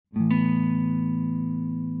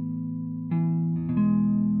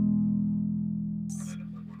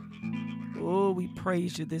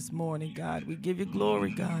praise you this morning, God. We give you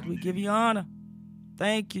glory, God. We give you honor.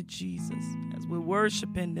 Thank you, Jesus, as we're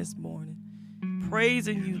worshiping this morning,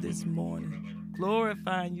 praising you this morning,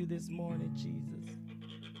 glorifying you this morning, Jesus.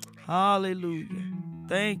 Hallelujah.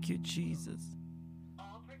 Thank you, Jesus.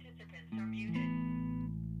 All participants are muted.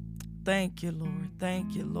 Thank you, Lord.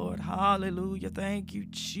 Thank you, Lord. Hallelujah. Thank you,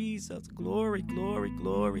 Jesus. Glory, glory,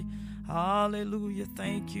 glory. Hallelujah.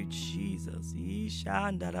 Thank you, Jesus. Thank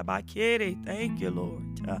you,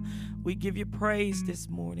 Lord. We give you praise this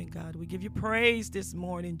morning, God. We give you praise this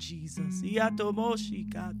morning, Jesus.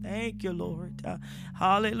 God. Thank you, Lord.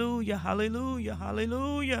 Hallelujah. Hallelujah.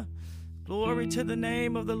 Hallelujah. Glory to the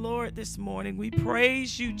name of the Lord this morning. We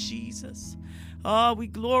praise you, Jesus. We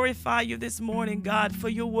glorify you this morning, God, for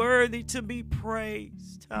you're worthy to be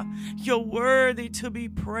praised. You're worthy to be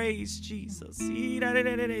praised, Jesus.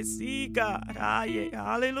 See, God.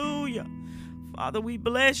 Hallelujah. Father, we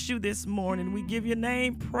bless you this morning. We give your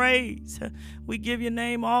name praise. We give your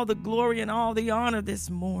name all the glory and all the honor this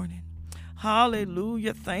morning.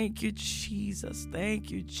 Hallelujah. Thank you, Jesus. Thank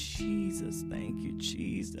you, Jesus. Thank you,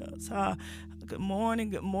 Jesus. Good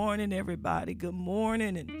morning, everybody. Good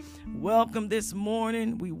morning and welcome this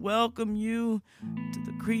morning. We welcome you to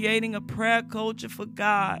the Creating a Prayer Culture for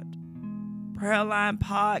God Prayer Line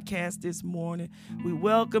podcast this morning. We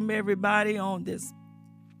welcome everybody on this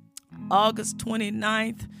August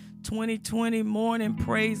 29th, 2020 morning.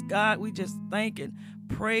 Praise God. We just thank and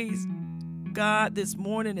praise God this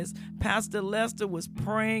morning as Pastor Lester was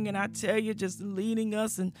praying, and I tell you, just leading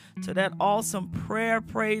us into that awesome prayer.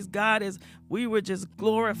 Praise God, as we were just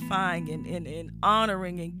glorifying and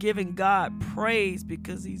honoring and giving God praise,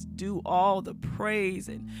 because he's due all the praise.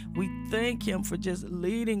 And we thank him for just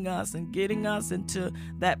leading us and getting us into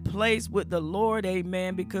that place with the Lord.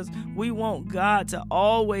 Amen. Because we want God to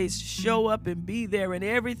always show up and be there in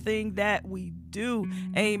everything that we do.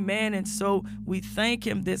 Amen. And so we thank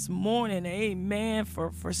him this morning. Amen.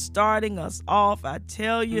 For starting us off. I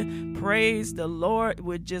tell you, praise the Lord.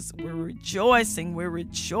 We're rejoicing. We're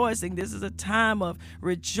rejoicing. This is a time of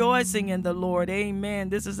rejoicing in the Lord. Amen.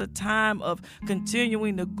 This is a time of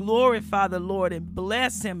continuing to glorify the Lord and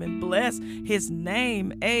bless him and bless his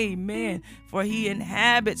name. Amen. For he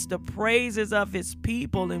inhabits the praises of his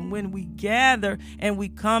people. And when we gather and we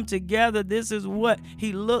come together, this is what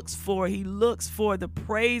he looks for. He looks for the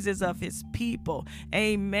praises of his people.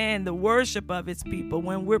 Amen. The worship of his people.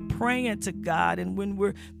 When we're praying to God and when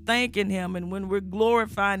we're thanking him and when we're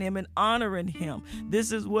glorifying him and honoring him,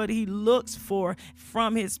 this is what he looks for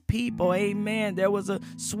from his people. Amen. There was a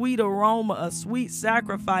sweet aroma, a sweet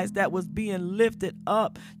sacrifice that was being lifted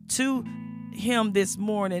up to him this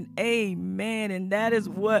morning. Amen. And that is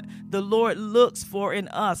what the Lord looks for in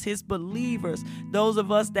us, his believers, those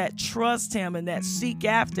of us that trust him and that seek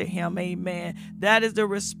after him. Amen. That is the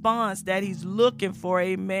response that he's looking for.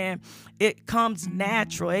 Amen. It comes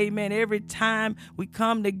natural. Amen. Every time we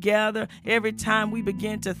come together, every time we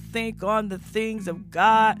begin to think on the things of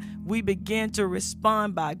God, we begin to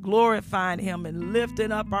respond by glorifying him and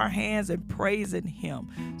lifting up our hands and praising him.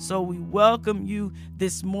 So we welcome you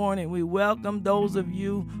this morning. We welcome those of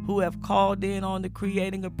you who have called in on the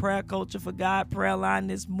Creating a Prayer Culture for God prayer line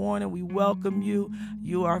this morning. We welcome you.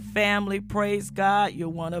 You are family. Praise God. You're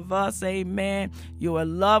one of us. Amen. You're a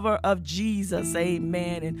lover of Jesus.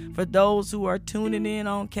 Amen. And for those who are tuning in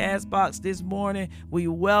on Castbox this morning, we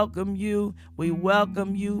welcome you. We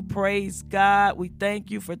welcome you. Praise God. We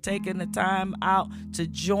thank you for taking the time out to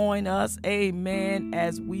join us. Amen.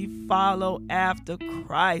 As we follow after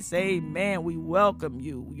Christ. Amen. We welcome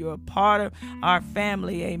you. You're a part of our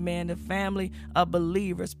family. Amen. The family of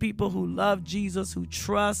believers, people who love Jesus, who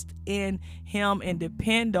trust in him and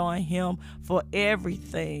depend on him for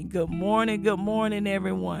everything. Good morning,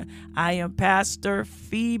 everyone. I am Pastor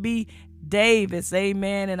Phoebe Davis.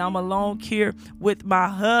 Amen. And I'm along here with my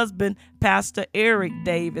husband, Pastor Eric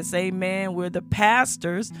Davis. Amen. We're the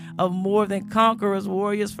pastors of More Than Conquerors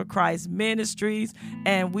Warriors for Christ Ministries.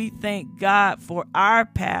 And we thank God for our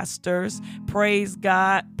pastors. Praise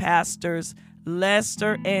God, Pastors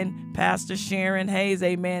Lester and Pastor Sharon Hayes.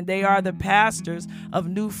 Amen. They are the pastors of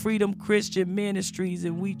New Freedom Christian Ministries,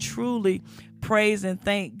 and we truly praise and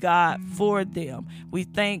thank God for them. We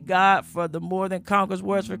thank God for the More Than Conquerors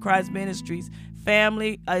Warriors for Christ Ministries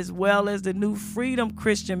family, as well as the New Freedom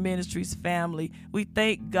Christian Ministries family. We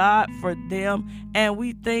thank God for them, and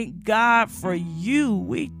we thank God for you.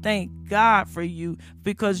 We thank God for you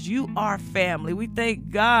because you are family. We thank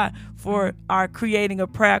God for our creating a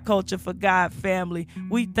prayer culture for God family.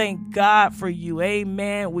 We thank God for you.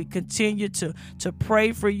 Amen. We continue to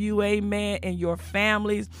pray for you. Amen. And your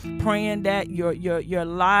families, praying that your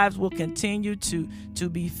lives will continue to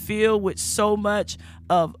be filled with so much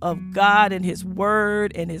of God and his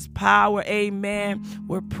word and his power. Amen.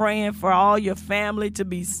 We're praying for all your family to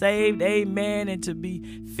be saved. Amen. And to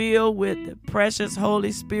be filled with the precious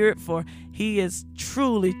Holy Spirit, for he is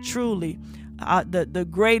truly, truly the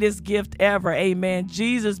greatest gift ever. Amen.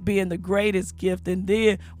 Jesus being the greatest gift. And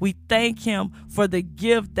then we thank him for the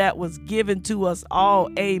gift that was given to us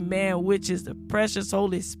all. Amen. Which is the precious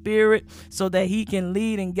Holy Spirit, so that he can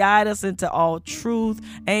lead and guide us into all truth.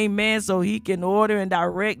 Amen. So he can order and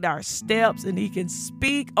direct our steps, and he can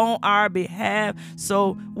speak on our behalf.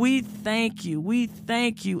 So we thank you. We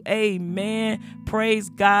thank you. Amen. Praise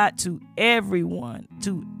God to everyone,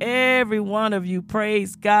 to every one of you.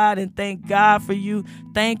 Praise God and thank God for you.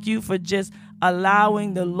 Thank you for just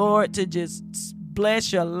allowing the Lord to just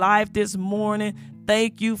bless your life this morning.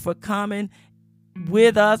 Thank you for coming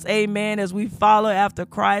with us. Amen. As we follow after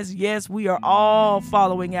Christ. Yes, we are all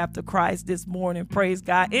following after Christ this morning. Praise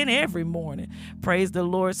God. And every morning. Praise the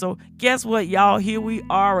Lord. So guess what, y'all? Here we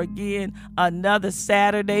are again, another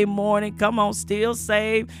Saturday morning. Come on, still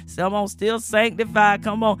saved. Come on, still sanctified.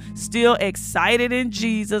 Come on, still excited in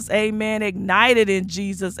Jesus. Amen. Ignited in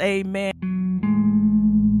Jesus. Amen.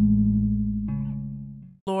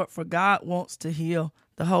 Lord, for God wants to heal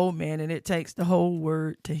the whole man, and it takes the whole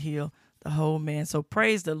word to heal the whole man. So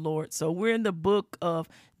praise the Lord. So we're in the book of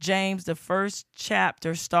James, the first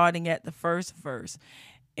chapter, starting at the first verse.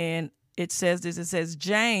 And it says this, it says,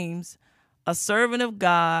 James, a servant of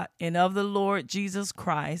God and of the Lord Jesus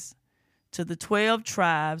Christ, to the 12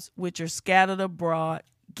 tribes which are scattered abroad,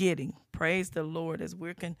 getting. Praise the Lord as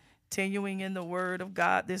we're continuing in the word of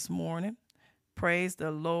God this morning. Praise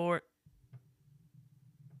the Lord.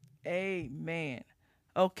 Amen.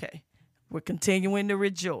 Okay. We're continuing to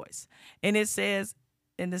rejoice. And it says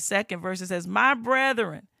in the second verse, it says, my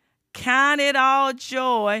brethren, count it all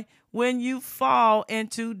joy when you fall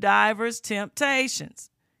into diverse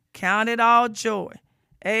temptations. Count it all joy.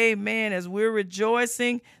 Amen. As we're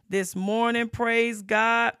rejoicing this morning, praise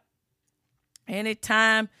God.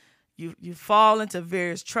 Anytime you fall into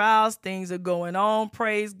various trials, things are going on,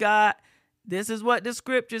 praise God. This is what the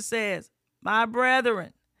scripture says. My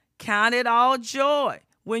brethren, count it all joy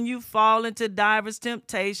when you fall into diverse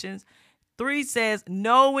temptations. 3 says,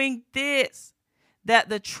 knowing this, that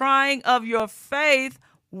the trying of your faith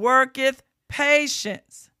worketh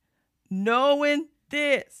patience. Knowing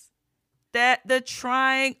this, that the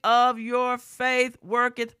trying of your faith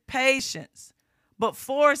worketh patience. But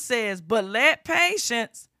 4 says, but let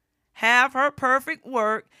patience have her perfect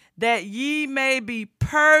work, that ye may be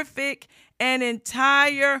perfect and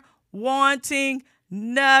entire, wanting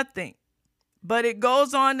nothing. But it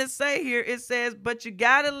goes on to say here, it says, but you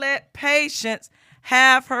got to let patience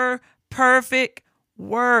have her perfect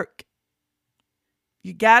work.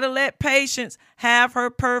 You got to let patience have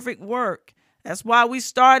her perfect work. That's why we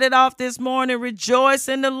started off this morning, rejoice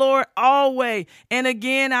in the Lord always. And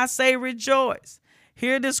again, I say rejoice.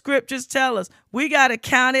 Here the scriptures tell us we got to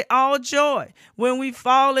count it all joy when we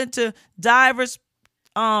fall into diverse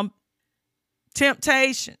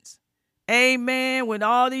temptations. Amen. When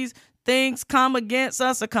all these things come against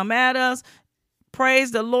us or come at us,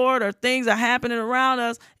 praise the Lord, or things are happening around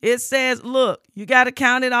us, it says, look, you got to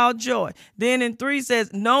count it all joy. Then in 3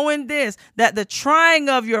 says, knowing this, that the trying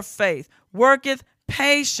of your faith worketh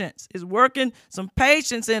patience. Is working some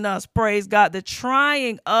patience in us, praise God. The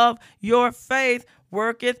trying of your faith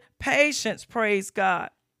worketh patience, praise God.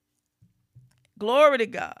 Glory to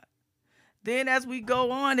God. Then as we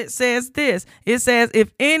go on, it says this. It says,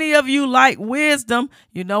 if any of you like wisdom,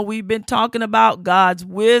 you know, we've been talking about God's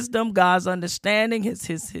wisdom, God's understanding,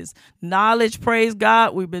 his knowledge, praise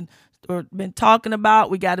God. We've been talking about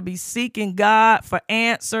we got to be seeking God for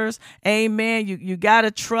answers. Amen. You got to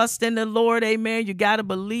trust in the Lord. Amen. You got to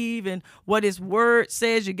believe in what his word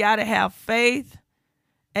says. You got to have faith.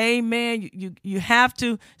 Amen. You have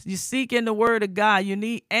to, you seek in the word of God. You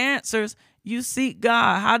need answers. You seek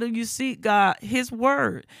God. How do you seek God? His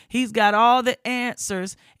word. He's got all the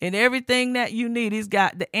answers and everything that you need. He's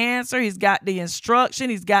got the answer. He's got the instruction.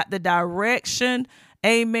 He's got the direction.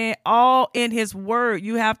 Amen. All in his word.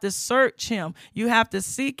 You have to search him. You have to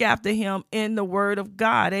seek after him in the word of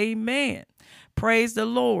God. Amen. Praise the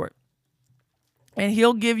Lord. And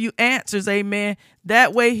he'll give you answers, amen.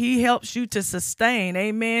 That way he helps you to sustain,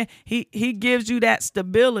 amen. He gives you that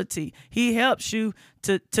stability. He helps you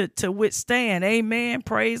to withstand, amen.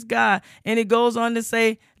 Praise God. And it goes on to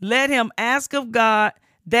say, let him ask of God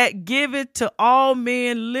that giveth to all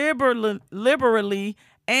men liberally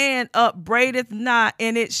and upbraideth not,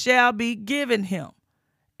 and it shall be given him.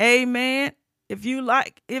 Amen. If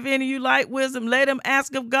any of you like wisdom, let him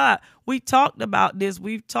ask of God. We talked about this.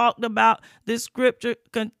 We've talked about this scripture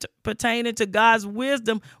pertaining to God's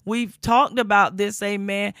wisdom. We've talked about this,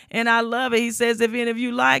 amen. And I love it. He says, if any of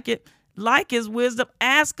you like it, like his wisdom,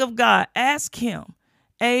 ask of God. Ask him.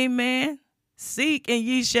 Amen. Seek and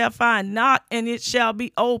ye shall find. Knock and it shall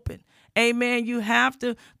be open. Amen. You have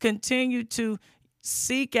to continue to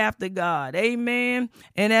seek after God. Amen.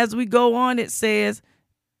 And as we go on, it says,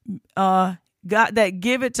 God that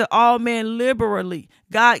give it to all men liberally.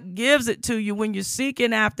 God gives it to you when you're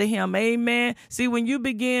seeking after him. Amen. See, when you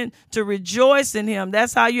begin to rejoice in him,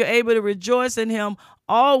 that's how you're able to rejoice in him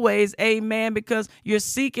always. Amen. Because you're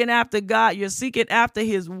seeking after God. You're seeking after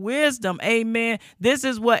his wisdom. Amen. This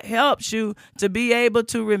is what helps you to be able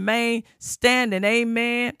to remain standing.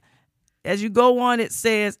 Amen. As you go on, it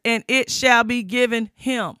says, and it shall be given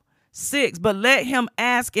him. 6, but let him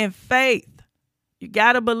ask in faith. You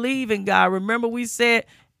got to believe in God. Remember, we said,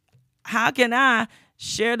 how can I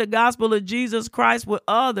share the gospel of Jesus Christ with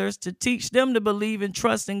others to teach them to believe and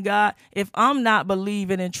trust in God if I'm not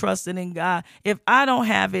believing and trusting in God, if I don't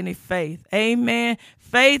have any faith? Amen.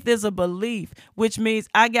 Faith is a belief, which means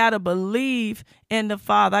I got to believe in the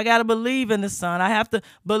Father. I got to believe in the Son. I have to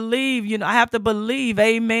believe, I have to believe.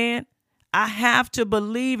 Amen. I have to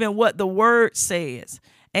believe in what the word says.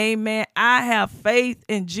 Amen. I have faith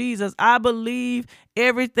in Jesus. I believe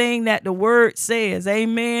everything that the word says.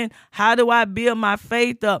 Amen. How do I build my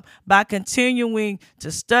faith up? By continuing to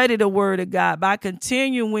study the word of God, by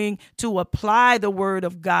continuing to apply the word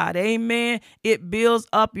of God. Amen. It builds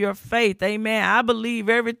up your faith. Amen. I believe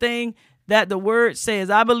everything that the word says.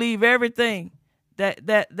 I believe everything that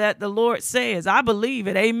the Lord says. I believe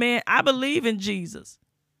it. Amen. I believe in Jesus.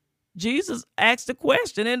 Jesus asked a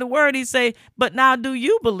question in the word. He say, but now do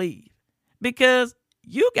you believe? Because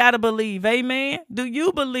you got to believe. Amen. Do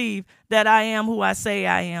you believe that I am who I say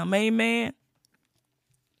I am? Amen.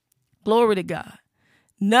 Glory to God.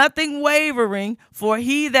 Nothing wavering, for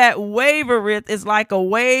he that wavereth is like a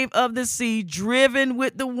wave of the sea driven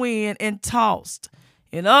with the wind and tossed.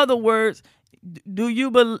 In other words, do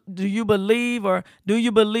you believe, or do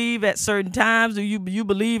you believe at certain times? Do you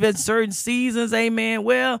believe at certain seasons? Amen.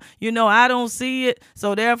 Well, I don't see it,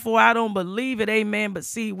 so therefore I don't believe it. Amen. But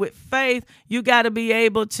see, with faith, you got to be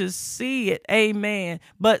able to see it. Amen.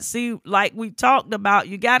 But see, like we talked about,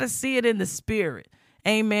 you got to see it in the spirit.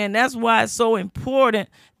 Amen. That's why it's so important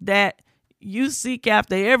that you seek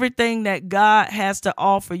after everything that God has to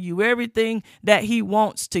offer you, everything that he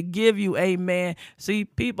wants to give you. Amen. See,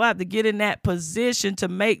 people have to get in that position to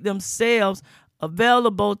make themselves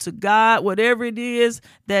available to God, whatever it is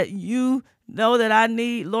that you know that I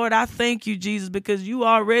need. Lord, I thank you, Jesus, because you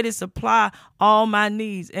already supply all my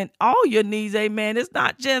needs and all your needs. Amen. It's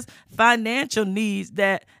not just financial needs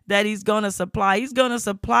that he's going to supply. He's going to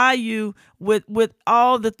supply you with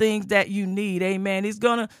all the things that you need. Amen. He's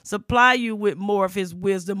going to supply you with more of his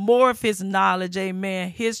wisdom, more of his knowledge. Amen.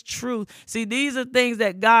 His truth. See, these are things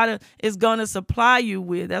that God is going to supply you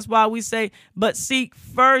with. That's why we say, but seek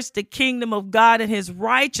first the kingdom of God and his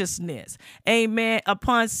righteousness. Amen.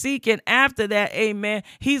 Upon seeking after that, amen,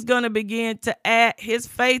 he's going to begin to add his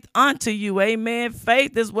faith unto you. Amen.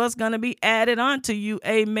 Faith is what's going to be added unto you.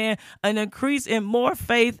 Amen. An increase in more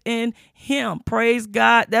faith in him. Praise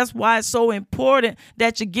God. That's why it's so important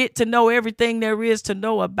that you get to know everything there is to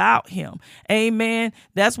know about him. Amen.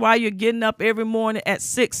 That's why you're getting up every morning at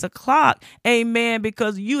 6 o'clock. Amen.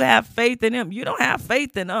 Because you have faith in him. You don't have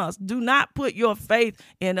faith in us. Do not put your faith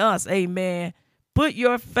in us. Amen. Put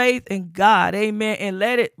your faith in God. Amen. And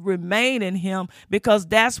let it remain in him, because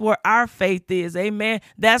that's where our faith is. Amen.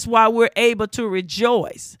 That's why we're able to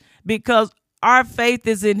rejoice, because our faith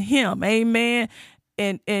is in him. Amen.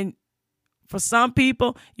 And for some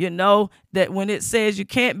people, that when it says you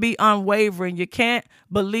can't be unwavering, you can't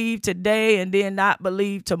believe today and then not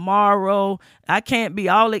believe tomorrow. I can't be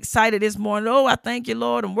all excited this morning. Oh, I thank you,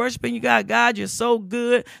 Lord. I'm worshiping you, God. God, you're so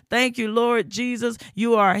good. Thank you, Lord Jesus.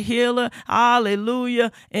 You are a healer.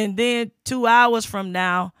 Hallelujah. And then 2 hours from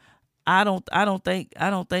now, I don't think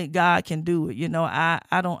God can do it.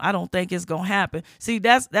 I don't think it's going to happen. See,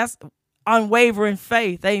 that's unwavering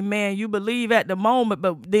faith. Amen. You believe at the moment,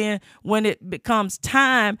 but then when it becomes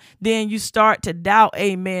time, then you start to doubt.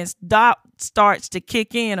 Amen. starts to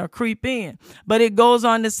kick in or creep in. But it goes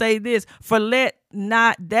on to say this, for let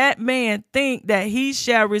not that man think that he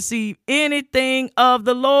shall receive anything of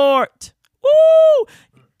the Lord. Woo!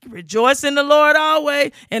 Rejoice in the Lord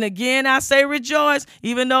always. And again, I say rejoice.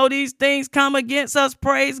 Even though these things come against us,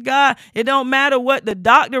 praise God. It don't matter what the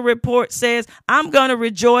doctor report says. I'm going to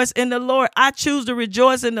rejoice in the Lord. I choose to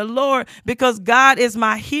rejoice in the Lord because God is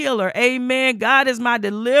my healer. Amen. God is my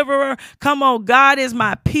deliverer. Come on. God is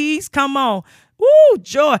my peace. Come on. Woo,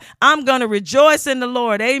 joy. I'm going to rejoice in the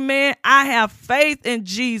Lord. Amen. I have faith in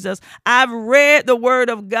Jesus. I've read the word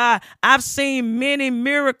of God. I've seen many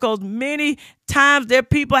miracles, many times that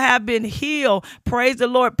people have been healed. Praise the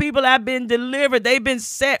Lord. People have been delivered. They've been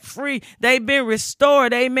set free. They've been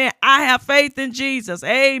restored. Amen. I have faith in Jesus.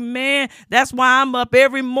 Amen. That's why I'm up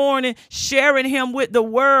every morning sharing him with the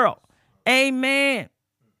world. Amen.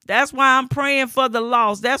 That's why I'm praying for the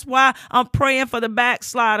lost. That's why I'm praying for the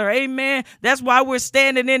backslider. Amen. That's why we're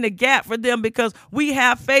standing in the gap for them, because we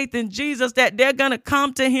have faith in Jesus that they're going to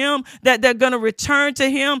come to him, that they're going to return to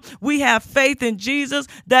him. We have faith in Jesus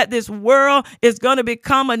that this world is going to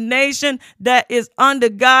become a nation that is under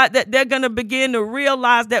God, that they're going to begin to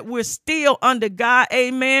realize that we're still under God.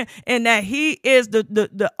 Amen. And that he is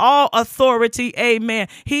the all authority. Amen.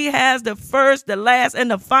 He has the first, the last,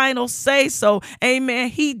 and the final say so. Amen.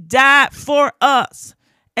 He died for us.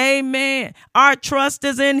 Amen. Our trust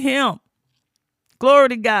is in him. Glory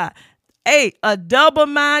to God. A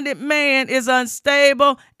double-minded man is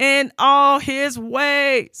unstable in all his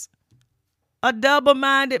ways. A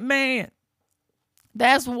double-minded man.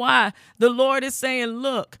 That's why the Lord is saying,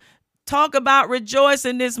 look, talk about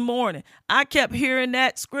rejoicing this morning. I kept hearing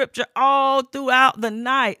that scripture all throughout the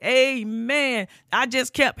night. Amen. I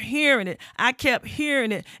just kept hearing it. I kept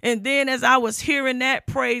hearing it. And then as I was hearing that,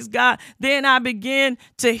 praise God, then I began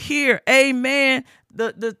to hear, amen,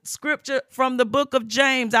 the scripture from the book of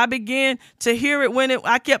James. I began to hear it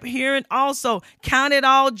I kept hearing also, count it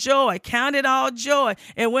all joy, count it all joy.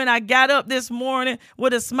 And when I got up this morning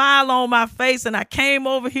with a smile on my face and I came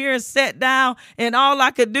over here and sat down, and all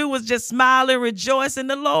I could do was just smile and rejoice in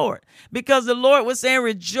the Lord, because the Lord was saying,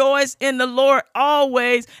 rejoice in the Lord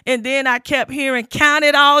always. And then I kept hearing, count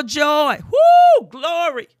it all joy. Woo,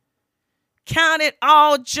 glory. Count it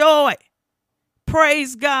all joy.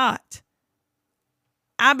 Praise God.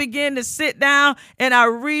 I began to sit down and I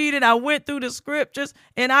read and I went through the scriptures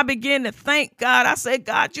and I began to thank God. I said,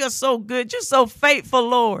 God, you're so good. You're so faithful,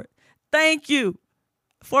 Lord. Thank you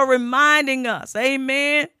for reminding us.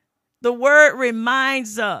 Amen. The word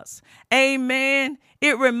reminds us. Amen.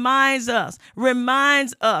 It reminds us.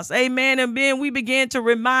 Amen. And then we begin to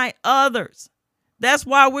remind others. That's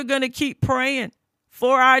why we're going to keep praying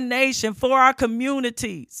for our nation, for our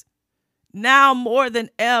communities, now more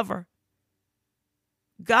than ever.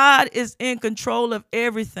 God is in control of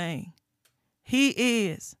everything. He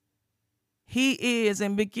is.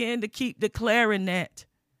 And begin to keep declaring that.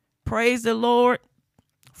 Praise the Lord.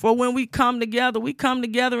 For when we come together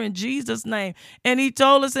in Jesus' name. And he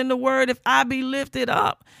told us in the word, if I be lifted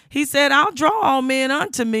up, he said, I'll draw all men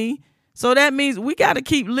unto me. So that means we got to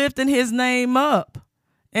keep lifting his name up.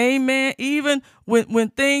 Amen. Even when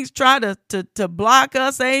things try to block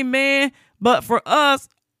us. Amen. But for us,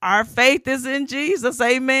 our faith is in Jesus.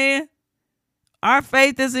 Amen. Our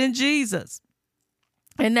faith is in Jesus.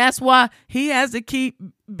 And that's why he has to keep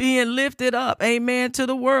being lifted up. Amen. To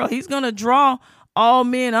the world. He's going to draw all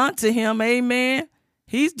men unto him. Amen.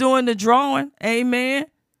 He's doing the drawing. Amen.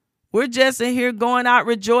 We're just in here going out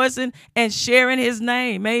rejoicing and sharing his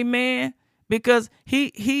name. Amen. Because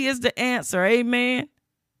he is the answer. Amen.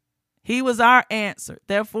 He was our answer.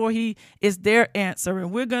 Therefore, he is their answer.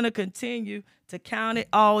 And we're going to continue to count it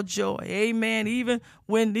all joy. Amen. Even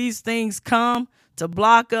when these things come to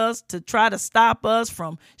block us, to try to stop us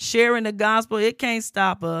from sharing the gospel, it can't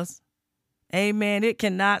stop us. Amen. It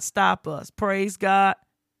cannot stop us. Praise God.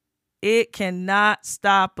 It cannot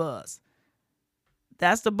stop us.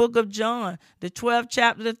 That's the book of John, the 12th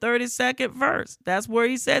chapter, the 32nd verse. That's where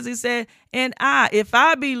he said, and if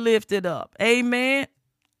I be lifted up, amen,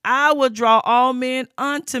 I will draw all men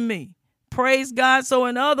unto me. Praise God. So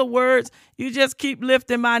in other words, you just keep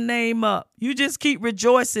lifting my name up. You just keep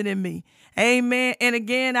rejoicing in me. Amen. And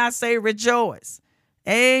again, I say rejoice.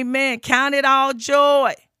 Amen. Count it all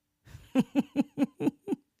joy.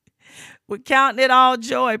 We're counting it all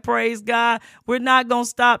joy. Praise God. We're not going to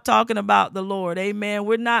stop talking about the Lord. Amen.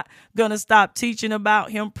 We're not going to stop teaching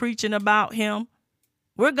about him, preaching about him.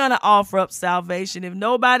 We're going to offer up salvation. If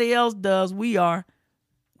nobody else does, we are.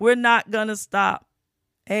 We're not going to stop.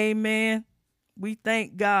 Amen. We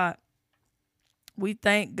thank God. We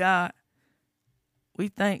thank God. We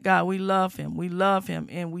thank God. We love him. We love him.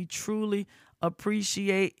 And we truly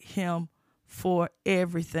appreciate him for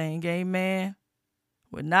everything. Amen.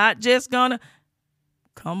 We're not just going to,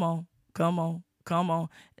 come on.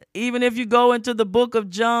 Even if you go into the book of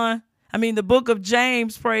the book of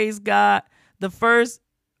James, praise God, the first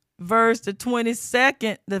verse, the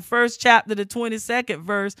 22nd, the first chapter, the 22nd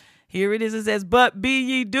verse, here it is. It says, but be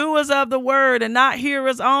ye doers of the word and not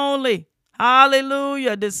hearers only.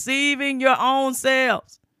 Hallelujah. Deceiving your own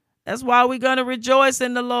selves. That's why we're going to rejoice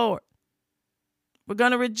in the Lord. We're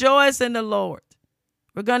going to rejoice in the Lord.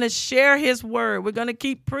 We're going to share his word. We're going to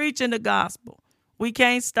keep preaching the gospel. We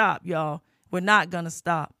can't stop, y'all. We're not going to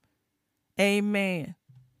stop. Amen.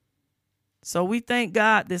 So we thank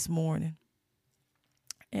God this morning.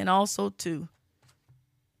 And also too.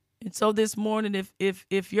 And so this morning,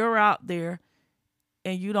 if you're out there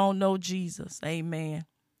and you don't know Jesus, amen,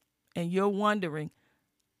 and you're wondering,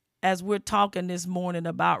 as we're talking this morning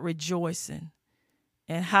about rejoicing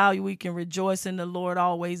and how we can rejoice in the Lord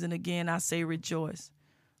always and again, I say rejoice.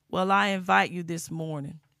 Well, I invite you this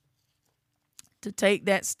morning to take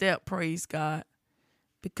that step, praise God,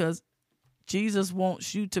 because Jesus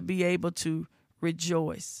wants you to be able to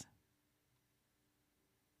rejoice.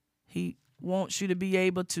 He wants you to be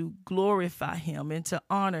able to glorify him and to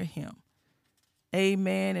honor him.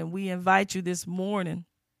 Amen. And we invite you this morning,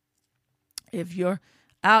 if you're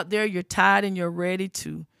out there, you're tired and you're ready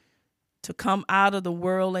to come out of the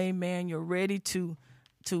world, amen. You're ready to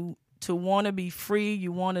want to be free.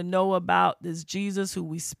 You want to know about this Jesus who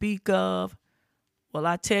we speak of. Well,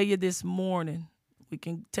 I tell you this morning, we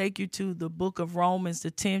can take you to the book of Romans,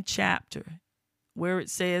 the 10th chapter, where it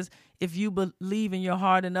says, if you believe in your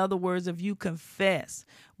heart, in other words, if you confess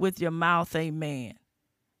with your mouth, amen,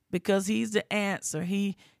 because he's the answer.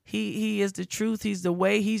 He is the truth. He's the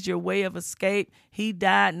way. He's your way of escape. He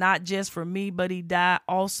died not just for me, but he died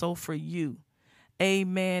also for you.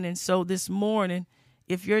 Amen. And so this morning,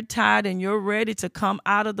 if you're tired and you're ready to come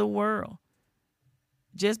out of the world,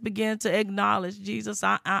 just begin to acknowledge, Jesus,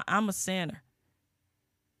 I'm a sinner.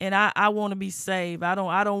 And I want to be saved. I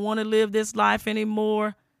don't want to live this life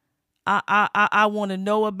anymore. I want to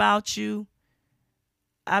know about you.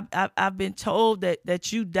 I've been told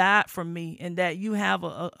that you died for me and that you have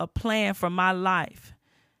a plan for my life.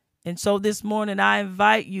 And so this morning, I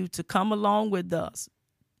invite you to come along with us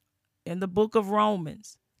in the book of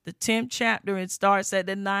Romans, the 10th chapter. It starts at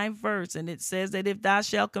the 9th verse, and it says that if thou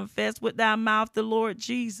shalt confess with thy mouth the Lord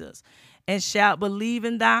Jesus and shalt believe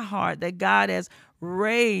in thy heart that God has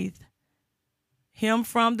raised him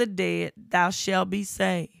from the dead, thou shalt be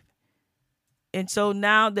saved. And so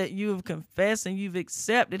now that you have confessed and you've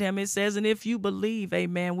accepted him, it says, and if you believe,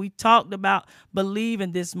 amen. We talked about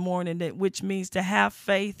believing this morning, which means to have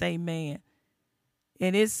faith, amen.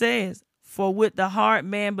 And it says, for with the heart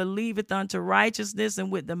man believeth unto righteousness, and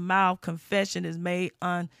with the mouth confession is made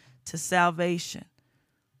unto salvation.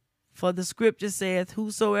 For the scripture saith,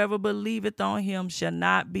 whosoever believeth on him shall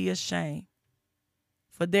not be ashamed.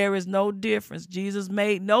 For there is no difference. Jesus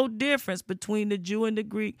made no difference between the Jew and the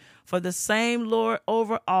Greek. For the same Lord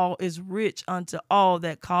over all is rich unto all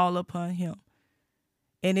that call upon him.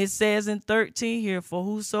 And it says in 13 here, for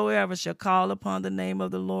whosoever shall call upon the name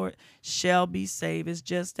of the Lord shall be saved. It's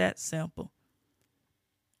just that simple.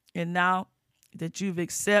 And now that you've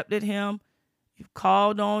accepted him, you've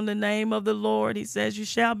called on the name of the Lord, he says you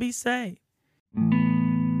shall be saved.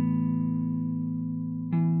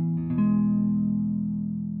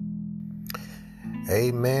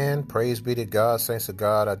 Amen. Praise be to God. Saints of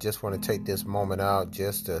God, I just want to take this moment out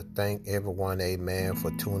just to thank everyone, amen,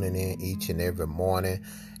 for tuning in each and every morning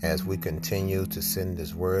as we continue to send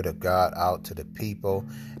this word of God out to the people,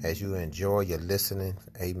 as you enjoy your listening,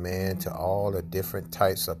 amen, to all the different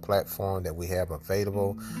types of platforms that we have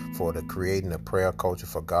available for the Creating a Prayer Culture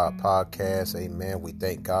for God podcast. Amen. We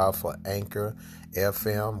thank God for Anchor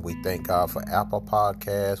FM. We thank God for Apple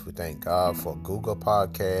Podcasts. We thank God for Google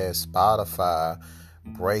Podcasts, Spotify,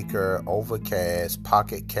 Breaker, Overcast,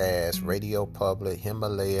 Pocket Cast, Radio Public,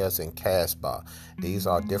 Himalayas, and Castbox. These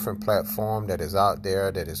are different platforms that is out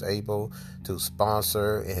there that is able to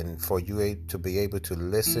sponsor and for you to be able to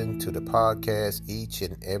listen to the podcast each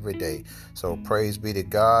and every day. So praise be to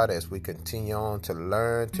God as we continue on to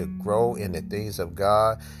learn, to grow in the things of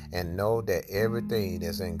God, and know that everything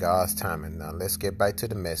is in God's timing. Now let's get back to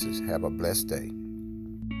the message. Have a blessed day.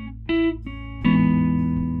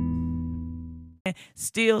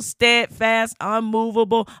 Still steadfast,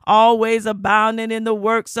 unmovable, always abounding in the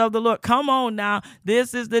works of the Lord. Come on now.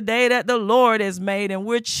 This is the day that the Lord has made, and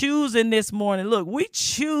we're choosing this morning. Look, we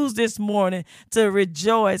choose this morning to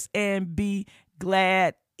rejoice and be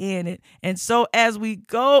glad in it. And so as we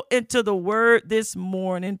go into the word this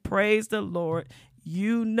morning, praise the Lord,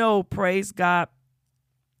 praise God,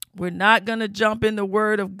 we're not going to jump in the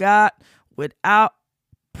word of God without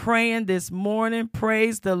praying this morning.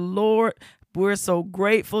 Praise the Lord. We're so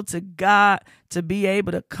grateful to God to be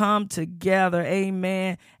able to come together,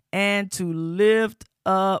 amen, and to lift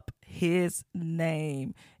up his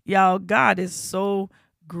name. Y'all, God is so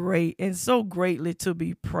great and so greatly to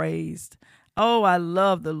be praised. Oh, I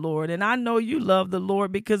love the Lord. And I know you love the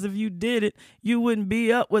Lord, because if you did it, you wouldn't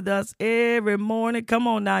be up with us every morning. Come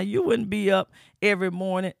on now. You wouldn't be up every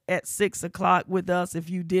morning at 6 o'clock with us if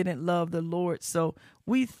you didn't love the Lord. So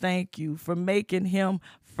we thank you for making him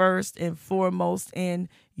first and foremost in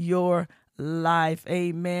your life.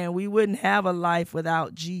 Amen. We wouldn't have a life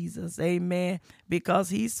without Jesus. Amen. Because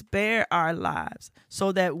he spared our lives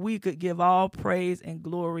so that we could give all praise and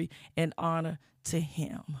glory and honor to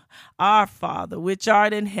him. Our Father, which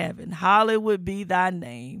art in heaven, hallowed be thy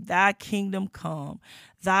name. Thy kingdom come,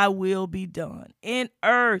 thy will be done in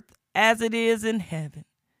earth as it is in heaven.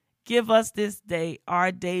 Give us this day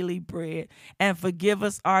our daily bread, and forgive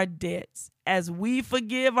us our debts as we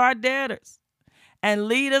forgive our debtors. And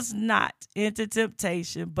lead us not into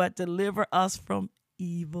temptation, but deliver us from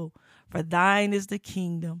evil. For thine is the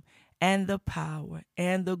kingdom and the power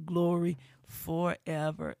and the glory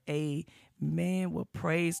forever. Amen. Well,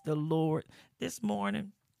 praise the Lord. This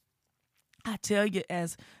morning, I tell you,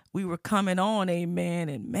 as we were coming on, amen,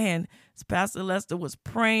 and man, as Pastor Lester was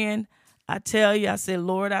praying, I tell you, I said,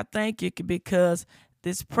 Lord, I thank you, because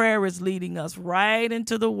this prayer is leading us right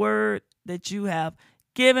into the word that you have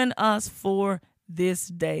given us for this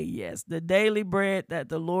day. Yes, the daily bread that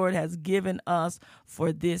the Lord has given us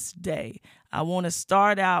for this day. I want to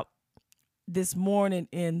start out this morning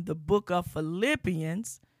in the book of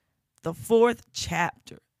Philippians, the 4th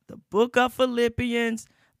chapter. The book of Philippians,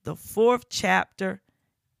 the 4th chapter,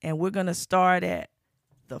 and we're going to start at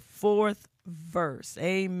the 4th verse.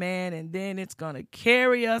 Amen. And then it's going to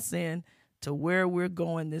carry us in to where we're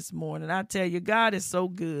going this morning. I tell you, God is so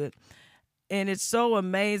good. And it's so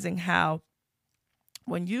amazing how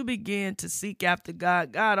when you begin to seek after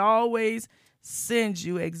God, God always sends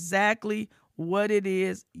you exactly what it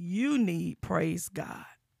is you need, praise God.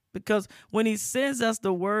 Because when he sends us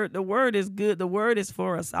the word is good. The word is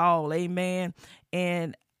for us all, amen.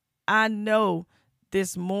 And I know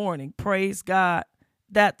this morning, praise God,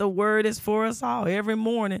 that the word is for us all. Every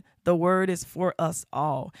morning, the word is for us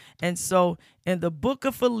all. And so in the book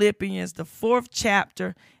of Philippians, the 4th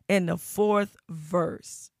chapter and the 4th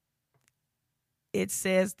verse, it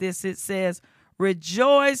says this, it says,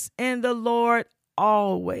 rejoice in the Lord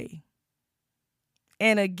always.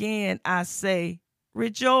 And again, I say,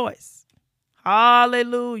 rejoice.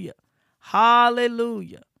 Hallelujah.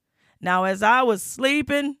 Hallelujah. Now, as I was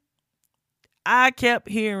sleeping, I kept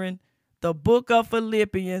hearing the book of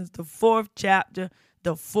Philippians, the 4th chapter,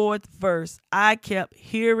 the 4th verse. I kept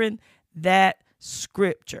hearing that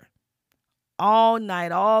scripture all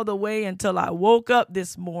night, all the way until I woke up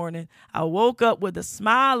this morning. I woke up with a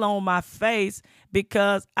smile on my face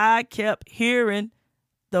because I kept hearing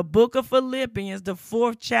the book of Philippians, the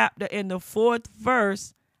 4th chapter and the 4th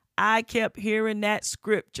verse. I kept hearing that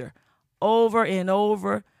scripture over and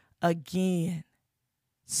over again.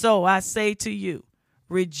 So I say to you,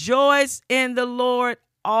 rejoice in the Lord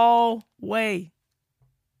always.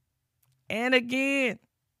 And again,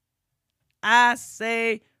 I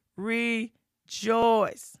say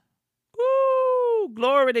rejoice. Woo,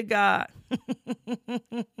 glory to God.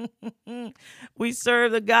 We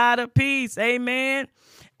serve the God of peace. Amen.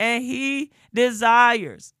 And he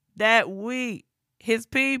desires that we, his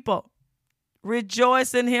people,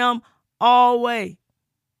 rejoice in him always.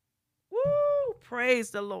 Woo, praise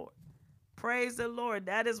the Lord. Praise the Lord.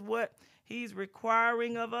 That is what he's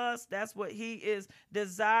requiring of us. That's what he is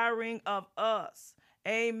desiring of us.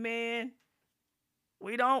 Amen.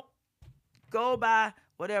 We don't go by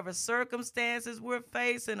whatever circumstances we're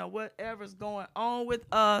facing or whatever's going on with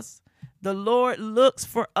us. The Lord looks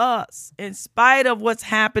for us in spite of what's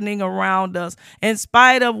happening around us, in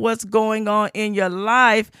spite of what's going on in your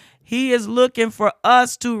life. He is looking for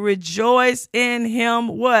us to rejoice in him.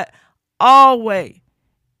 What? Always.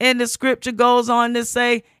 And the scripture goes on to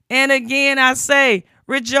say, and again I say,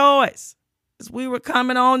 rejoice. As we were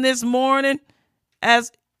coming on this morning,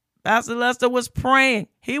 as Pastor Lester was praying,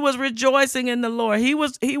 he was rejoicing in the Lord. He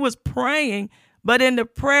was praying, but in the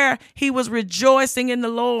prayer, he was rejoicing in the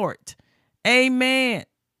Lord. Amen.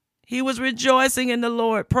 He was rejoicing in the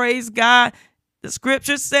Lord. Praise God. The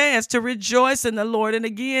scripture says to rejoice in the Lord. And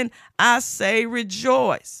again, I say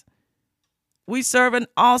rejoice. We serve an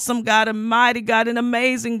awesome God, a mighty God, an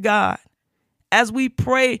amazing God. As we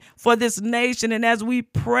pray for this nation and as we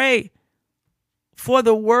pray for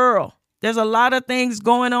the world, there's a lot of things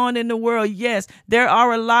going on in the world. Yes, there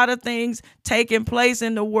are a lot of things taking place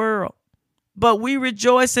in the world, but we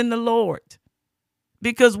rejoice in the Lord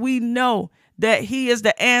because we know that he is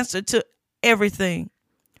the answer to everything.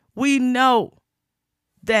 We know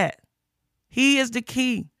that he is the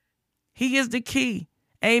key. He is the key.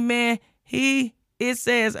 Amen. It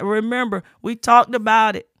says, remember, we talked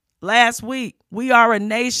about it last week. We are a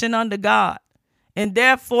nation under God. And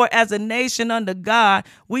therefore, as a nation under God,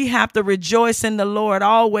 we have to rejoice in the Lord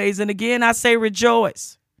always. And again, I say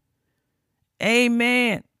rejoice.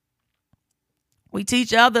 Amen. We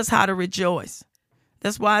teach others how to rejoice.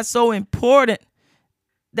 That's why it's so important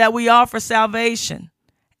that we offer salvation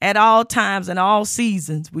at all times and all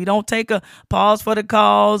seasons. We don't take a pause for the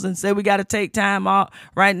cause and say we got to take time off.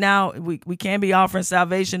 Right now, we can't be offering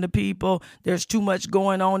salvation to people. There's too much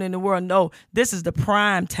going on in the world. No, this is the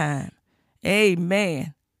prime time.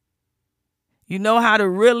 Amen. You know how to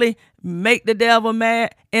really make the devil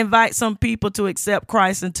mad? Invite some people to accept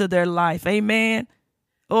Christ into their life. Amen.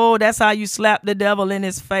 Oh, that's how you slap the devil in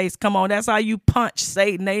his face. Come on. That's how you punch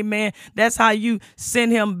Satan. Amen. That's how you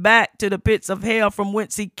send him back to the pits of hell from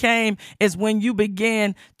whence he came, is when you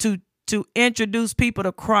begin to introduce people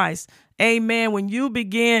to Christ. Amen. When you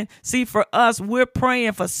begin, see, for us, we're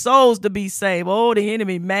praying for souls to be saved. Oh, the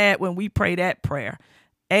enemy mad when we pray that prayer.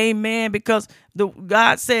 Amen. Because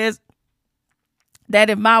God says that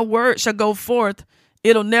if my word shall go forth,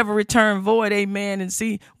 it'll never return void. Amen. And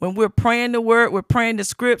see, when we're praying the word, we're praying the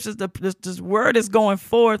scriptures, the word is going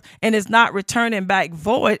forth and it's not returning back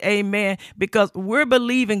void. Amen. Because we're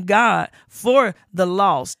believing God for the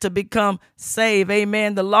lost to become saved.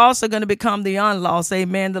 Amen. The lost are going to become the unlost.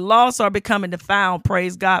 Amen. The lost are becoming the found.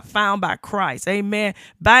 Praise God. Found by Christ. Amen.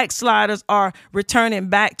 Backsliders are returning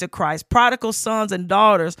back to Christ. Prodigal sons and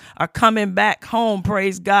daughters are coming back home.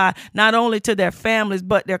 Praise God. Not only to their families,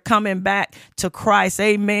 but they're coming back to Christ.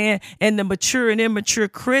 Amen. And the mature and immature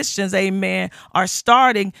Christians, amen, are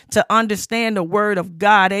starting to understand the word of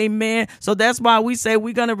God. Amen. So that's why we say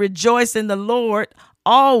we're going to rejoice in the Lord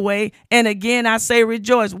always. And again, I say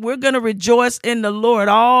rejoice. We're going to rejoice in the Lord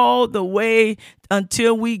all the way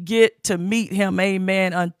until we get to meet him.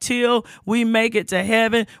 Amen. Until we make it to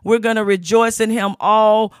heaven, we're going to rejoice in him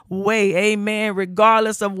all way. Amen.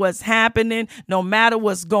 Regardless of what's happening, no matter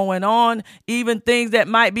what's going on, even things that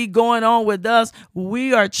might be going on with us,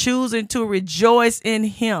 we are choosing to rejoice in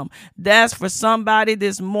him. That's for somebody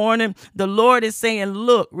this morning. The Lord is saying,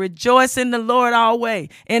 look, rejoice in the Lord always.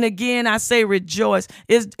 And again, I say rejoice.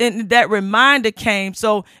 And that reminder came.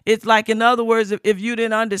 So it's like, in other words, if you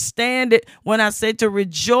didn't understand it, when I say to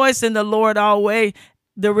rejoice in the Lord always,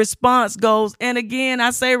 the response goes, and again, I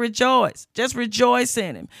say rejoice. Just rejoice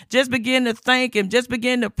in him. Just begin to thank him. Just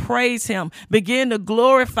begin to praise him. Begin to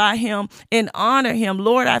glorify him and honor him.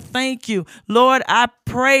 Lord, I thank you. Lord, I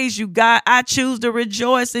praise you, God. I choose to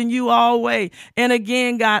rejoice in you always. And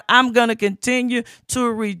again, God, I'm going to continue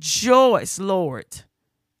to rejoice, Lord.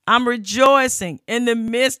 I'm rejoicing in the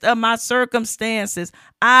midst of my circumstances.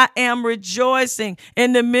 I am rejoicing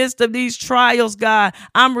in the midst of these trials, God.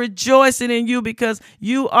 I'm rejoicing in you because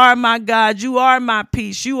you are my God. You are my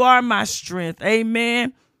peace. You are my strength.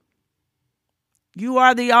 Amen. You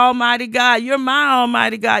are the Almighty God. You're my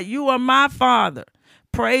Almighty God. You are my Father.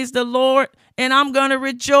 Praise the Lord. And I'm going to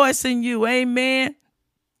rejoice in you. Amen.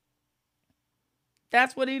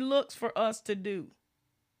 That's what he looks for us to do.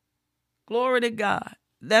 Glory to God.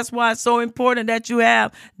 That's why it's so important that you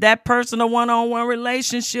have that personal one-on-one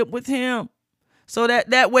relationship with him. So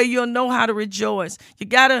that way you'll know how to rejoice. You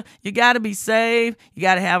gotta be saved. You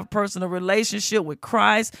gotta have a personal relationship with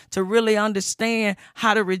Christ to really understand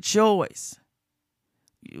how to rejoice.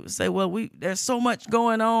 You say, well, there's so much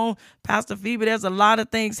going on, Pastor Phoebe. There's a lot of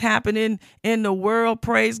things happening in the world,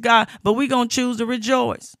 praise God. But we're gonna choose to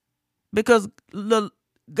rejoice because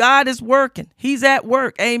God is working. He's at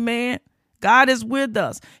work, amen. God is with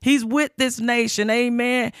us. He's with this nation.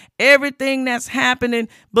 Amen. Everything that's happening,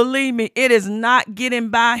 believe me, it is not getting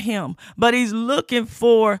by him, but he's looking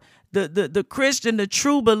for the Christian, the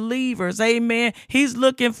true believers. Amen. He's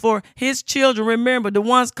looking for his children. Remember, the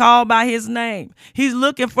ones called by his name. He's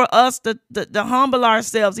looking for us to humble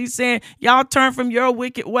ourselves. He's saying, y'all turn from your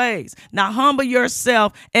wicked ways. Now humble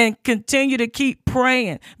yourself and continue to keep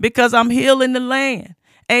praying because I'm healing the land.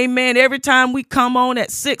 Amen. Every time we come on at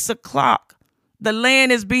 6 o'clock, the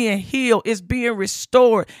land is being healed. It's being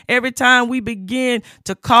restored. Every time we begin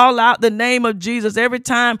to call out the name of Jesus, every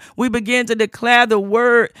time we begin to declare the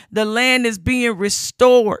word, the land is being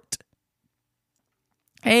restored.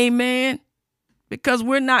 Amen. Because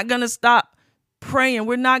we're not going to stop praying.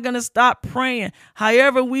 We're not going to stop praying.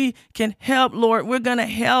 However we can help, Lord, we're going to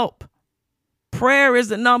help. Prayer is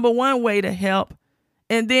the number one way to help.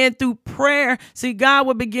 And then through prayer, see, God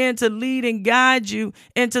will begin to lead and guide you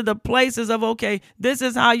into the places of, okay, this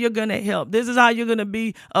is how you're going to help. This is how you're going to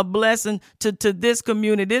be a blessing to this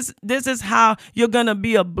community. This is how you're going to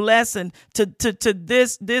be a blessing to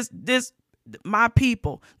this my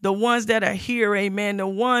people, the ones that are here, amen, the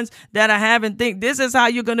ones that are having things. This is how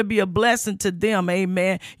you're going to be a blessing to them,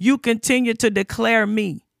 amen. You continue to declare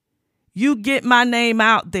me. You get my name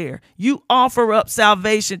out there. You offer up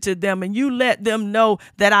salvation to them and you let them know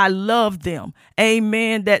that I love them.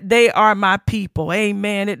 Amen. That they are my people.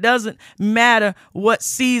 Amen. It doesn't matter what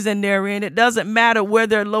season they're in. It doesn't matter where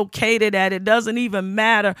they're located at. It doesn't even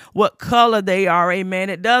matter what color they are. Amen.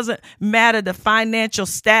 It doesn't matter the financial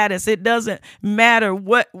status. It doesn't matter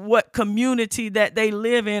what community that they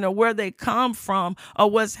live in or where they come from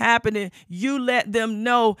or what's happening. You let them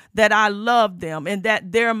know that I love them and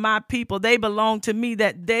that they're my people. They belong to me,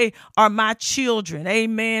 that they are my children.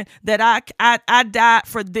 Amen. That I died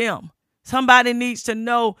for them. Somebody needs to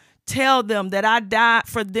know, tell them that I died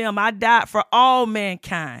for them. I died for all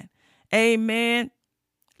mankind. Amen.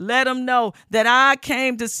 Let them know that I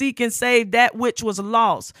came to seek and save that which was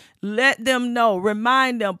lost. Let them know,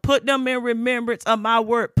 remind them, put them in remembrance of my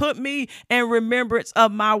word. Put me in remembrance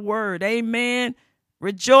of my word. Amen.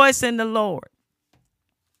 Rejoice in the Lord.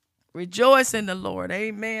 Rejoice in the Lord.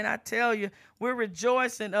 Amen. I tell you, we're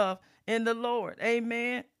rejoicing in the Lord.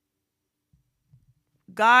 Amen.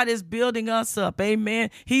 God is building us up. Amen.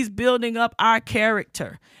 He's building up our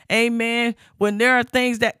character. Amen. When there are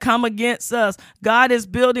things that come against us, God is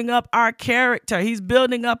building up our character. He's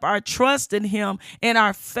building up our trust in him and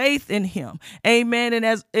our faith in him. Amen.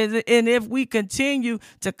 And if we continue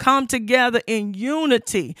to come together in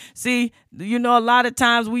unity, see, you know, a lot of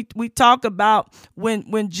times we talk about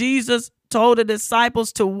when Jesus told the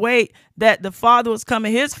disciples to wait, that the Father was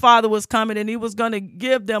coming. His Father was coming and he was going to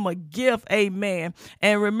give them a gift. Amen.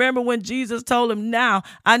 And remember when Jesus told him, now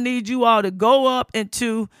I need you all to go up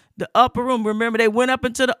into the upper room. Remember, they went up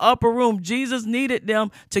into the upper room. Jesus needed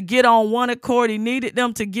them to get on one accord. He needed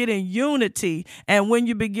them to get in unity. And when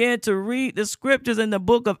you begin to read the scriptures in the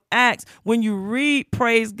book of Acts, when you read,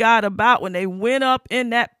 praise God, about when they went up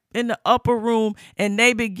in the upper room and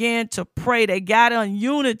they began to pray. They got on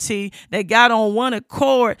unity. They got on one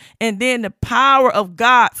accord. And then the power of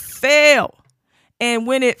God fell. And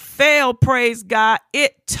when it fell, praise God,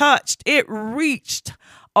 it reached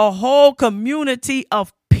a whole community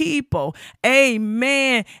of people.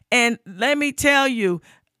 Amen. And let me tell you,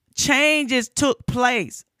 changes took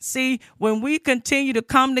place. See, when we continue to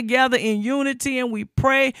come together in unity and we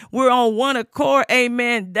pray, we're on one accord.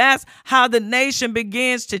 Amen. That's how the nation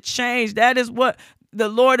begins to change. That is what the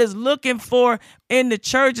Lord is looking for in the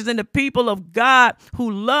churches and the people of God who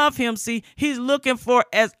love him. See, he's looking for,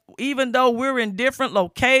 as even though we're in different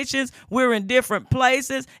locations, we're in different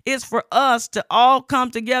places, it's for us to all come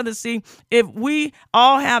together. See, if we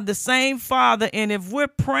all have the same Father and if we're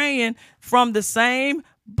praying from the same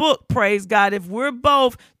book, praise God, if we're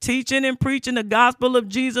both teaching and preaching the gospel of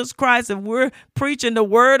Jesus Christ, if we're preaching the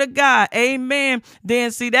word of God, amen,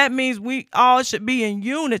 then see, that means we all should be in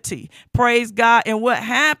unity, praise God. And what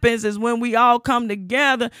happens is when we all come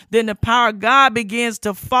together, then the power of God begins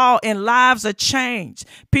to fall and lives are changed.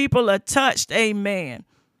 People are touched, amen.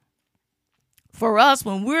 For us,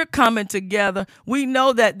 when we're coming together, we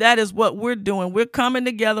know that is what we're doing. We're coming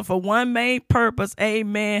together for one main purpose.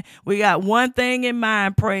 Amen. We got one thing in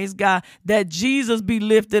mind, praise God, that Jesus be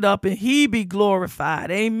lifted up and he be glorified.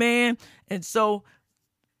 Amen. And so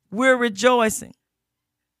we're rejoicing.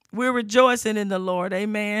 We're rejoicing in the Lord.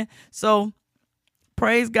 Amen. So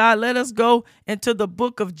praise God. Let us go into the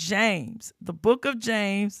book of James. The book of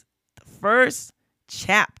James, the first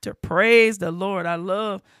chapter. Praise the Lord. I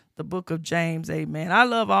love the book of James. Amen. I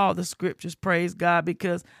love all the scriptures. Praise God,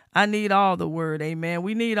 because I need all the word. Amen.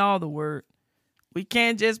 We need all the word. We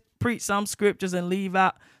can't just preach some scriptures and leave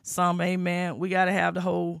out some. Amen. We got to have the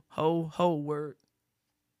whole word.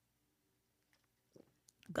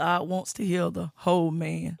 God wants to heal the whole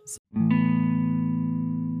man.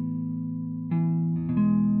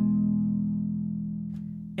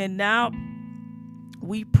 And now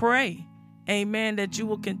we pray, amen, that you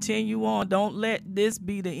will continue on. Don't let this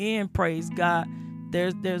be the end, praise God.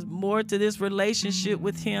 There's more to this relationship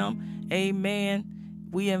with him. Amen.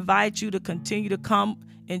 We invite you to continue to come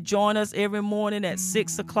and join us every morning at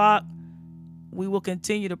 6 o'clock We will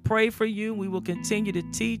continue to pray for you. We will continue to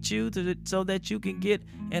teach you so that you can get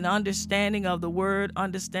an understanding of the word,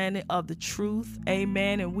 understanding of the truth.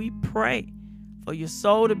 Amen. And we pray for your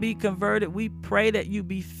soul to be converted. We pray that you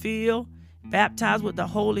be filled, baptized with the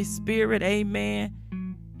Holy Spirit.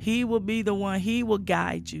 Amen. He will be the one. He will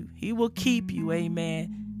guide you. He will keep you.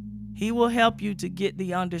 Amen. He will help you to get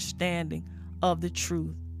the understanding of the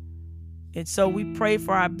truth. And so we pray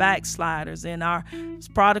for our backsliders and our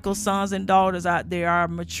prodigal sons and daughters out there, our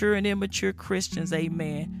mature and immature Christians.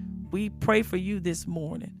 Amen. We pray for you this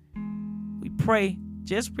morning. We pray,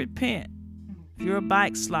 just repent. If you're a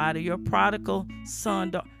backslider, you're a prodigal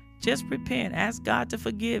son, just repent. Ask God to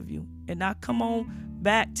forgive you. And now come on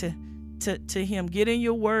back to him. Get in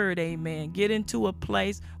your word. Amen. Get into a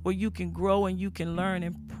place where you can grow and you can learn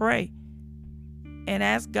and pray. And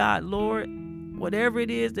ask God, Lord, whatever it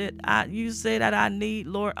is that you say that I need,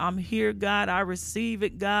 Lord, I'm here, God. I receive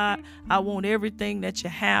it, God. I want everything that you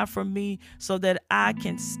have for me so that I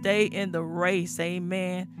can stay in the race.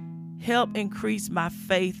 Amen. Help increase my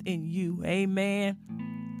faith in you. Amen.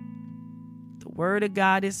 The word of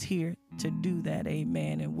God is here to do that.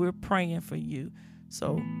 Amen. And we're praying for you.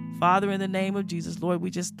 So, Father, in the name of Jesus, Lord, we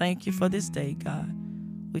just thank you for this day, God.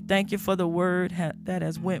 We thank you for the word that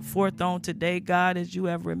has went forth on today, God, as you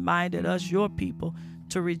have reminded us, your people,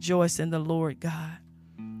 to rejoice in the Lord, God,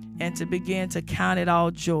 and to begin to count it all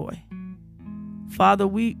joy. Father,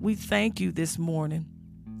 we thank you this morning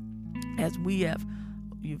as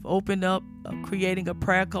you've opened up creating a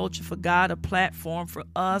prayer culture for God, a platform for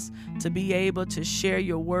us to be able to share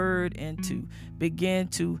your word and to begin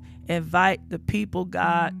to invite the people,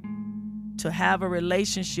 God, to have a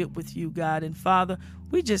relationship with you, God. And Father,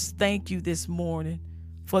 we just thank you this morning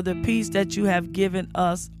for the peace that you have given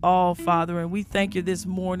us all, Father. And we thank you this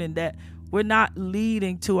morning that we're not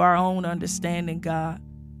leading to our own understanding, God,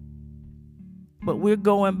 but we're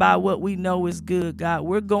going by what we know is good, God.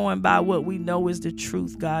 We're going by what we know is the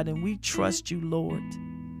truth, God. And we trust you, Lord.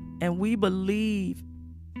 And we believe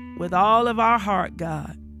with all of our heart,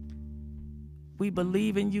 God. We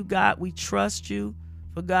believe in you, God. We trust you.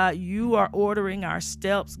 For God, you are ordering our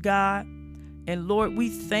steps, God. And Lord, we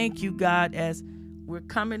thank you, God, as we're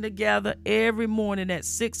coming together every morning at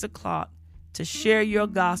 6 o'clock to share your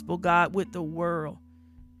gospel, God, with the world.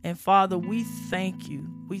 And Father, we thank you.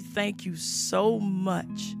 We thank you so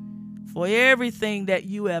much for everything that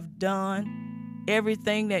you have done,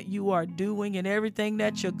 everything that you are doing, and everything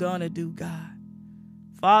that you're going to do, God.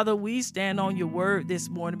 Father, we stand on your word this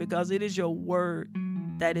morning because it is your word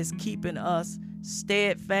that is keeping us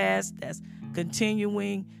steadfast, that's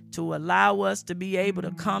continuing to allow us to be able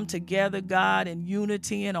to come together, God, in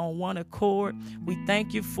unity and on one accord. We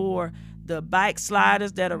thank you for the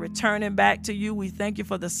backsliders that are returning back to you. We thank you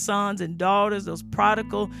for the sons and daughters, those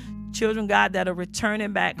prodigal children, God, that are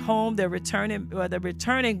returning back home. They're returning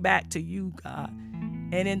back to you, God.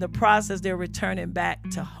 And in the process, they're returning back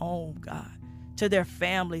to home, God, to their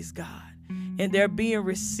families, God. And they're being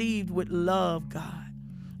received with love, God.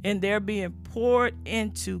 And they're being poured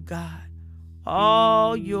into, God,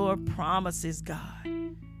 all your promises, God.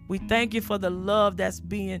 We thank you for the love that's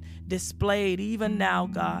being displayed even now,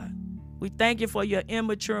 God. We thank you for your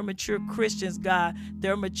immature and mature Christians, God.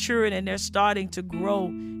 They're maturing and they're starting to grow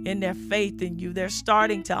in their faith in you. They're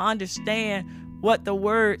starting to understand what the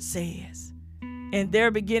word says. And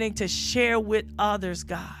they're beginning to share with others,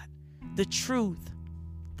 God, the truth.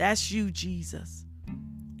 That's you, Jesus.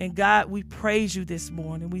 And God, we praise you this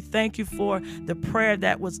morning. We thank you for the prayer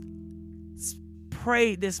that was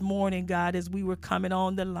prayed this morning, God, as we were coming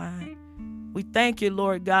on the line. We thank you,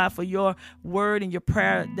 Lord God, for your word and your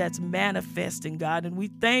prayer that's manifesting, God. And we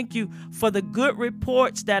thank you for the good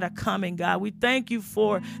reports that are coming, God. We thank you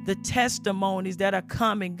for the testimonies that are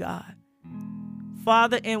coming, God.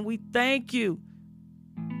 Father, and we thank you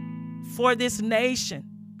for this nation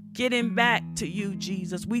getting back to you,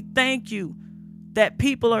 Jesus. We thank you that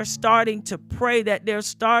people are starting to pray, that they're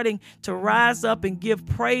starting to rise up and give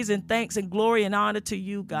praise and thanks and glory and honor to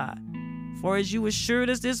you, God. For as you assured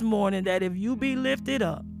us this morning that if you be lifted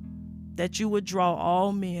up, that you would draw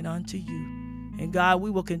all men unto you. And God, we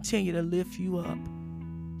will continue to lift you up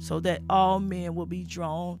so that all men will be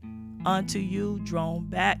drawn unto you, drawn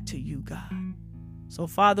back to you, God. So,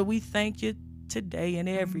 Father, we thank you today and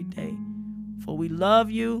every day, for we love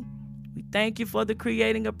you. We thank you for the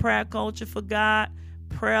Creating a Prayer Culture for God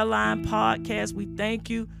Prayer Line podcast. We thank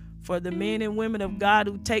you for the men and women of God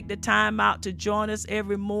who take the time out to join us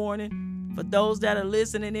every morning. For those that are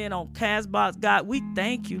listening in on Castbox, God, we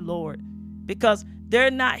thank you, Lord, because they're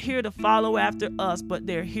not here to follow after us, but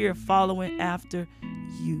they're here following after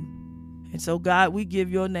you. And so, God, we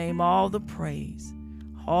give your name all the praise,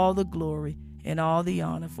 all the glory, and all the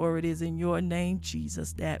honor, for it is in your name,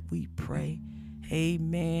 Jesus, that we pray.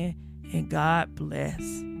 Amen, and God bless.